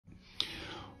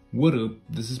What up?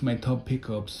 This is my top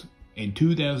pickups in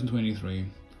 2023.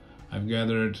 I've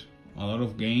gathered a lot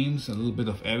of games, a little bit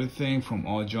of everything from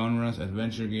all genres: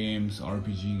 adventure games,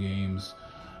 RPG games,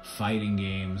 fighting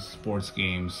games, sports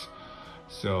games.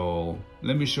 So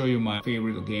let me show you my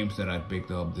favorite games that I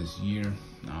picked up this year.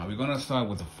 We're gonna start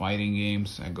with the fighting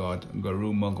games. I got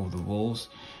Garou Monk of the Wolves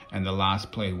and the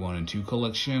Last Play 1 and 2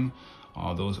 collection.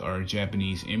 Those are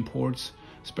Japanese imports.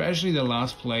 Especially the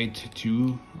Last Play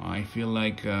 2, I feel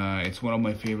like it's one of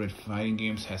my favorite fighting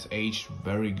games. Has aged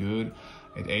very good.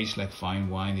 It aged like fine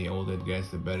wine. The older it gets,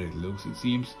 the better it looks, it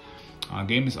seems.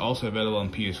 Game is also available on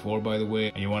PS4, by the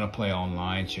way. And you want to play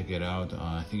online, check it out.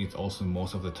 I think it's also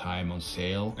most of the time on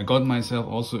sale. I got myself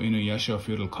also Inuyasha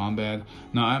Feudal Combat.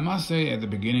 Now I must say at the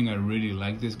beginning I really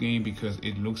liked this game because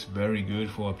it looks very good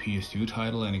for a PS2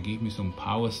 title and it gave me some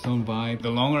Power Stone vibe.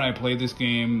 The longer I played this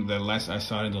game, the less I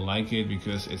started to like it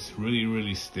because it's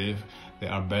really stiff.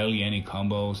 There are barely any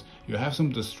combos. You have some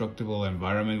destructible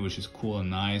environment, which is cool and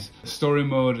nice. Story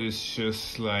mode is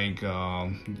just like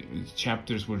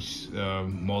chapters with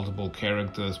multiple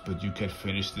characters, but you can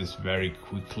finish this very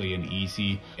quickly and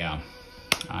easy. Yeah,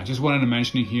 I just wanted to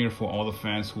mention it here for all the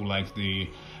fans who like the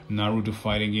Naruto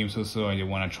fighting games or so, and you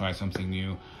want to try something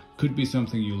new. Could be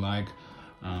something you like.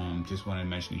 Just want to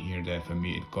mention here that for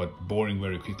me it got boring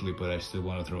very quickly, but I still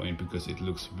want to throw in because it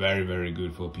looks very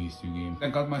good for a PS2 game. I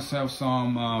got myself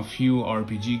some few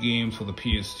RPG games for the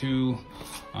PS2,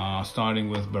 starting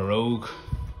with Baroque.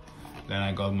 Then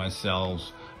I got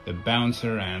myself the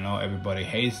Bouncer, and I know everybody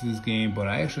hates this game, but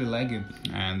I actually like it.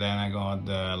 And then I got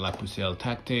the La Pucelle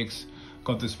Tactics.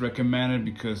 Got this recommended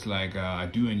because like I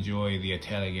do enjoy the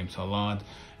Atari games a lot,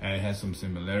 and it has some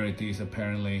similarities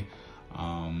apparently.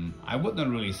 I would not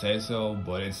really say so,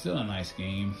 but it's still a nice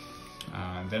game.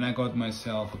 Then I got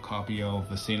myself a copy of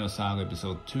the Xenosaga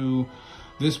Episode 2.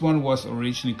 This one was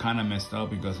originally kind of messed up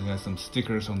because it has some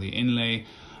stickers on the inlay.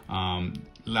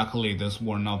 Luckily those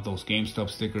were not those GameStop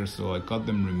stickers, so I got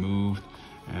them removed,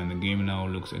 and the game now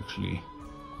looks actually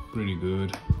pretty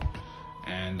good.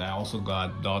 And I also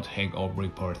got Dot Hack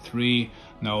Outbreak Part 3.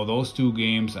 Now those two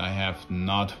games I have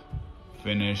not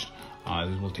finished.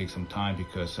 This will take some time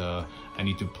because I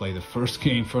need to play the first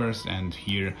game first, and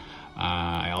here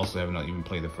I also have not even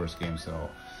played the first game, so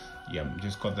yeah,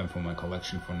 just got them for my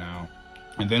collection for now.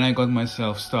 And then I got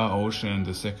myself Star Ocean,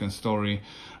 the second story.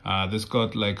 This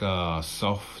got like a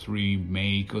soft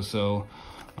remake or so.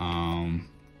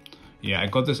 Yeah, I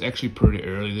got this actually pretty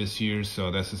early this year,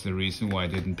 so this is the reason why I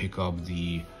didn't pick up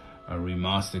the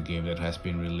remastered game that has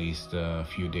been released a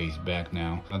few days back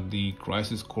now. The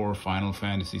Crisis Core Final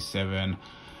Fantasy VII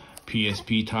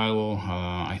PSP title.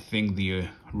 I think the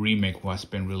remake has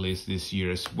been released this year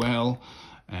as well.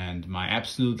 And my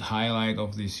absolute highlight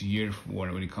of this year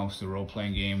when it comes to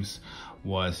role-playing games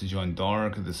was Jeanne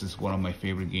d'Arc. This is one of my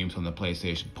favorite games on the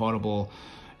PlayStation Portable.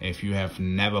 If you have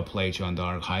never played Jeanne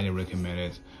d'Arc, highly recommend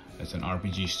it. It's an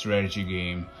RPG strategy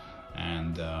game.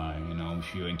 And you know,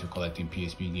 if you're into collecting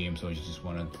PSP games or you just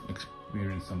want to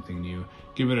experience something new,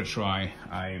 give it a try.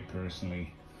 I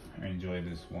personally enjoyed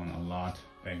this one a lot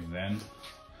back then.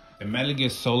 The Metal Gear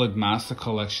Solid Master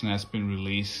Collection has been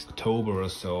released October or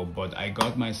so, but I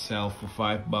got myself for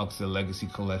 $5 the Legacy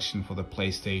Collection for the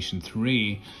PlayStation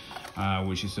 3,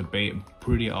 which is a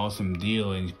pretty awesome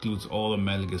deal. It includes all the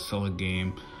Metal Gear Solid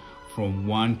game from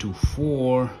 1 to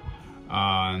 4,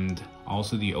 and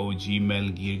also the OG Metal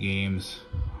Gear games,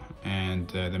 and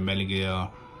the Metal Gear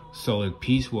Solid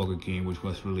Peace Walker game, which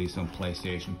was released on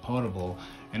PlayStation Portable.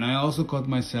 And I also got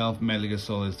myself Metal Gear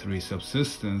Solid 3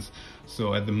 Subsistence,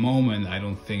 so at the moment I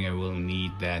don't think I will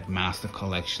need that Master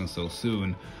Collection so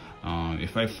soon.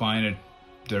 If I find it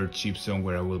dirt cheap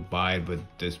somewhere, I will buy it, but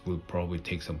this will probably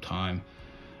take some time.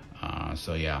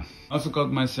 So yeah, also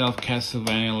got myself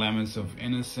Castlevania Laments of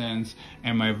Innocence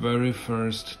and my very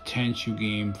first Tenchu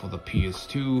game for the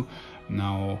PS2.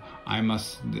 Now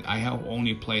I have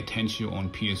only played Tenchu on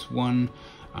PS1.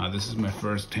 This is my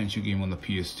first Tenchu game on the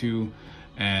PS2,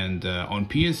 and on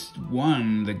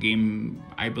PS1 the game,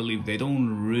 I believe they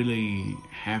don't really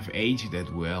have aged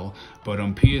that well, but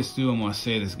on PS2 I must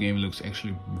say this game looks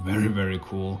actually very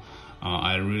cool.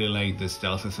 I really like the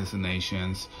stealth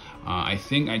assassinations. I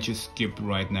think I just skipped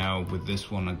right now with this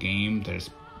one a game.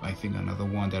 There's I think another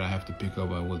one that I have to pick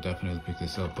up. I will definitely pick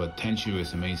this up, but Tenchu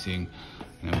is amazing,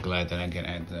 and I'm glad that I can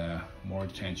add more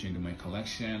Tenchu into my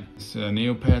collection. It's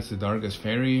Neopets The Darkest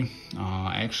Fairy.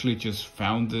 I actually just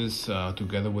found this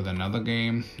together with another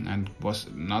game and was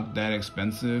not that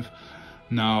expensive.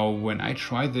 Now when I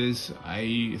tried this,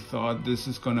 I thought this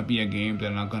is gonna be a game that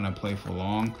I'm not gonna play for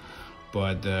long,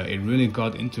 but it really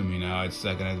got into me now. It's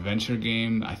like an adventure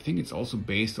game. I think it's also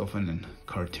based off a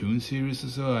cartoon series or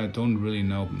so. I don't really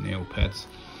know Neopets.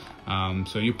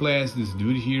 So you play as this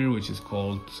dude here, which is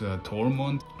called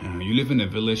Tormund. You live in a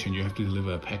village and you have to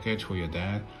deliver a package for your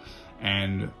dad.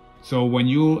 And so when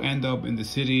you end up in the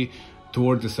city,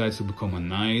 Thor decides to become a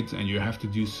knight, and you have to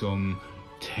do some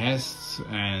tests,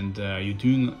 and you're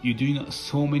doing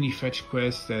so many fetch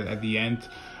quests that at the end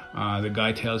the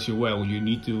guy tells you, well, you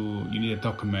need a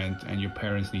document and your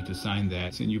parents need to sign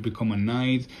that, and you become a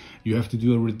knight. You have to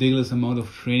do a ridiculous amount of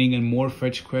training and more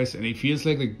fetch quests, and it feels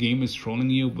like the game is trolling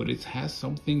you, but it has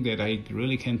something that I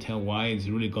really can't tell why. It's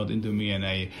really got into me, and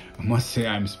I must say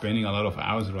I'm spending a lot of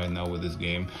hours right now with this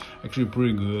game. Actually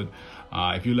pretty good.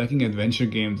 If you're liking adventure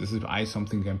games, this is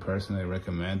something I can personally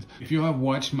recommend. If you have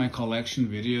watched my collection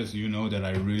videos, you know that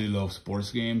I really love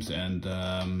sports games, and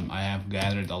I have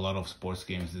gathered a lot of sports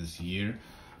games this year.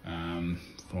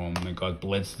 I got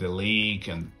Blitz the League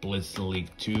and Blitz the League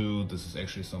 2. This is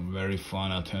actually some very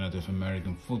fun alternative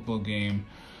American football game.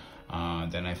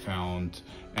 Then I found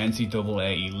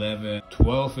NCAA 11.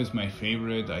 12 is my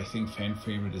favorite. I think fan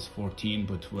favorite is 14,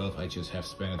 but 12 I just have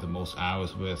spent the most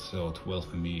hours with, so 12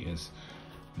 for me is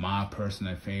my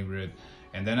personal favorite.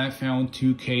 And then I found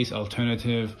 2K's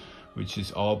alternative, which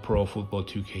is All Pro Football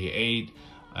 2K8.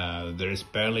 There's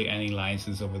barely any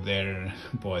license over there,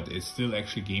 but it's still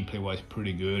actually gameplay wise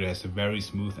pretty good. It has a very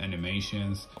smooth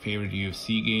animations. Favorite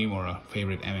UFC game or a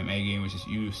favorite MMA game, which is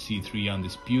UFC 3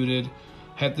 Undisputed.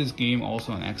 Had this game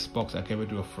also on Xbox. I gave it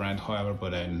to a friend, however,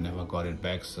 but I never got it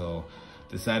back, so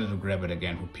decided to grab it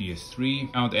again for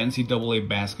PS3. Found NCAA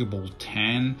Basketball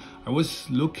 10. I was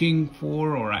looking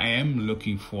for, or I am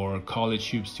looking for, College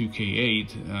Hoops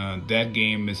 2K8. That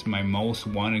game is my most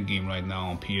wanted game right now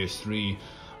on PS3.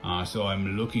 So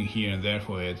I'm looking here and there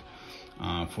for it,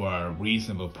 for a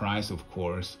reasonable price, of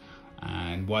course.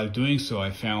 And while doing so, I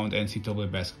found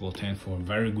NCAA Basketball 10 for a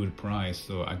very good price,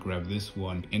 so I grabbed this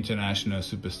one. International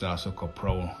Superstar Soccer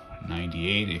Pro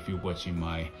 98. If you're watching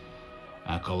my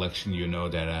collection, you know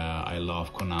that I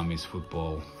love Konami's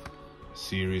football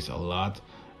series a lot,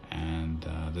 and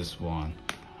this one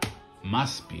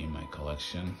must be in my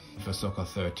collection. FIFA Soccer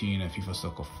 13 and FIFA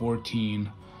Soccer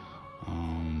 14.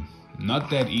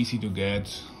 Not that easy to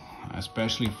get,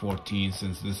 especially 14,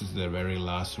 since this is the very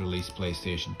last released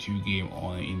PlayStation 2 game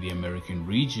only in the American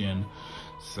region,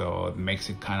 so it makes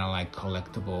it kind of like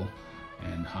collectible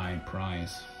and high in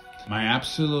price. My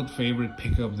absolute favorite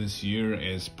pickup this year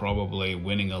is probably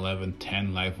Winning 11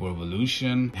 10 Live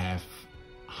Revolution. I have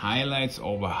highlights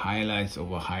over highlights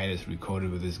over highlights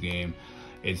recorded with this game.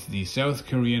 It's the South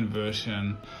Korean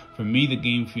version. For me, the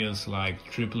game feels like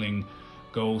dribbling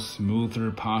goes smoother,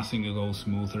 passing goes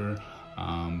smoother,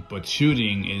 but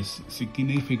shooting is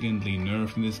significantly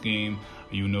nerfed in this game.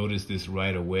 You notice this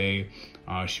right away.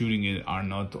 Shooting are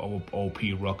not OP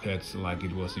rockets like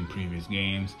it was in previous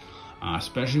games,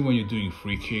 especially when you're doing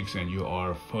free kicks and you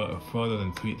are further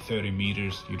than 30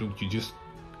 meters. You just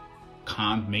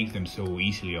can't make them so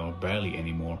easily, or barely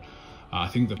anymore. I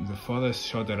think the furthest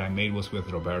shot that I made was with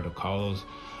Roberto Carlos,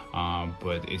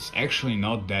 but it's actually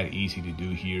not that easy to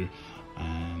do here.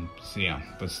 And so yeah,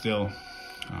 but still,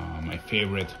 my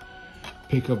favorite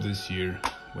pickup this year,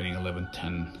 Winning 11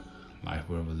 10 Live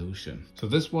Revolution. So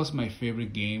this was my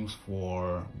favorite games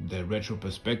for the retro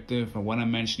perspective. I want to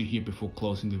mention here before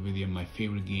closing the video my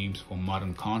favorite games for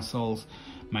modern consoles.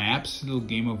 My absolute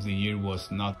game of the year was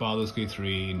not Baldur's Gate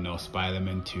 3, no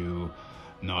Spider-Man 2,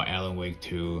 no Alan Wake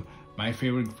 2. My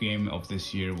favorite game of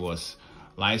this year was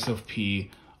Lies of P.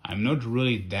 I'm not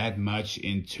really that much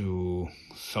into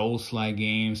Souls-like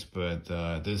games, but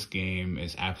this game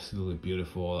is absolutely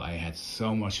beautiful. I had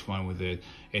so much fun with it.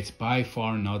 It's by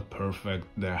far not perfect.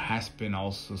 There has been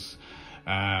also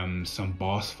some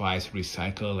boss fights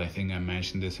recycled. I think I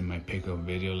mentioned this in my pickup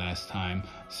video last time.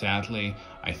 Sadly,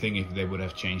 I think if they would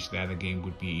have changed that, the game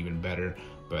would be even better.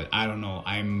 But I don't know.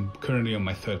 I'm currently on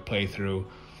my third playthrough.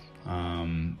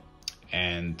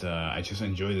 And I just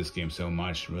enjoy this game so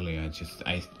much, really.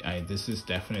 This is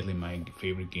definitely my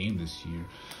favorite game this year.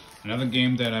 Another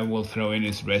game that I will throw in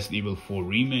is Resident Evil 4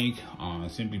 Remake,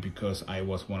 simply because I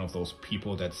was one of those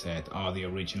people that said, oh, the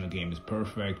original game is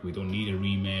perfect, we don't need a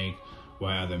remake,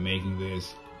 why are they making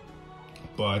this?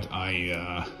 But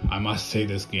I must say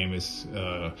this game is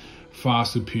far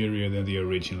superior than the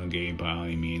original game by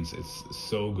any means. It's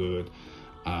so good.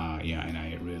 Yeah, and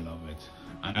I really love it.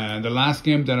 And the last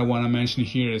game that I want to mention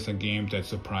here is a game that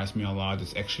surprised me a lot.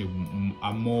 It's actually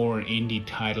a more indie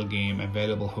title game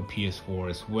available for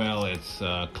PS4 as well. It's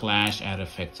Clash at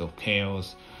Effects of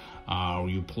Chaos.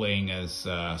 You're playing as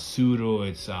Pseudo.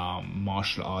 It's a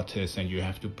martial artist, and you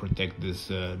have to protect this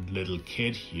little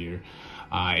kid here.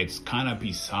 It's kind of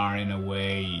bizarre in a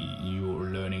way. You're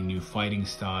learning new fighting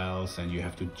styles, and you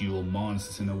have to duel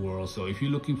monsters in the world. So if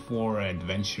you're looking for an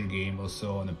adventure game or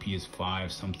so on the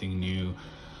PS5, something new,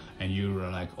 and you're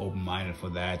like open-minded for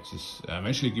that, just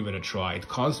eventually give it a try. It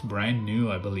costs brand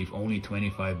new, I believe, only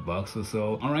 25 bucks or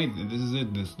so. All right, this is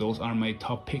it. Those are my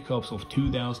top pickups of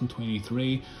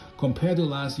 2023. Compared to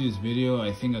last year's video,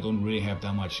 I think I don't really have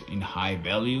that much in high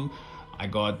value. I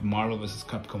got Marvel vs.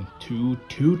 Capcom 2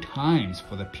 two times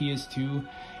for the PS2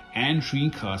 and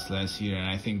Dreamcast last year, and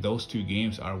I think those two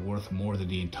games are worth more than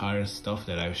the entire stuff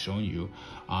that I've shown you.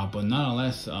 But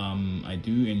nonetheless, I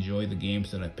do enjoy the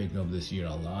games that I picked up this year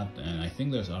a lot, and I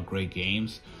think those are great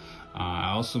games.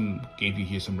 I also gave you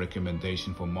here some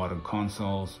recommendation for modern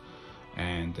consoles,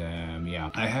 and yeah,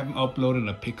 I haven't uploaded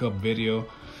a pickup video,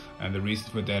 and the reason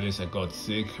for that is I got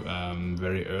sick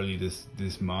very early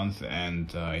this month, and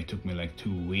it took me like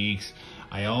 2 weeks.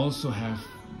 I also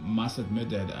must admit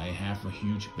that I have a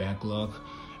huge backlog,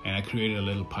 and I created a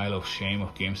little pile of shame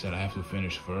of games that I have to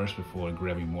finish first before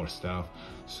grabbing more stuff.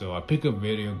 So a pickup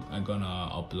video I'm gonna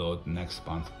upload next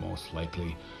month most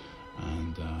likely.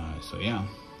 And so yeah,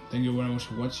 thank you very much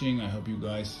for watching. I hope you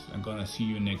guys are gonna see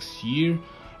you next year.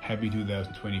 Happy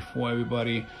 2024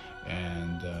 everybody,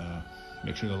 and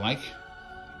make sure to like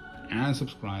and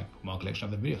subscribe for more collection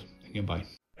of the videos. Thank you,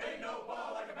 bye.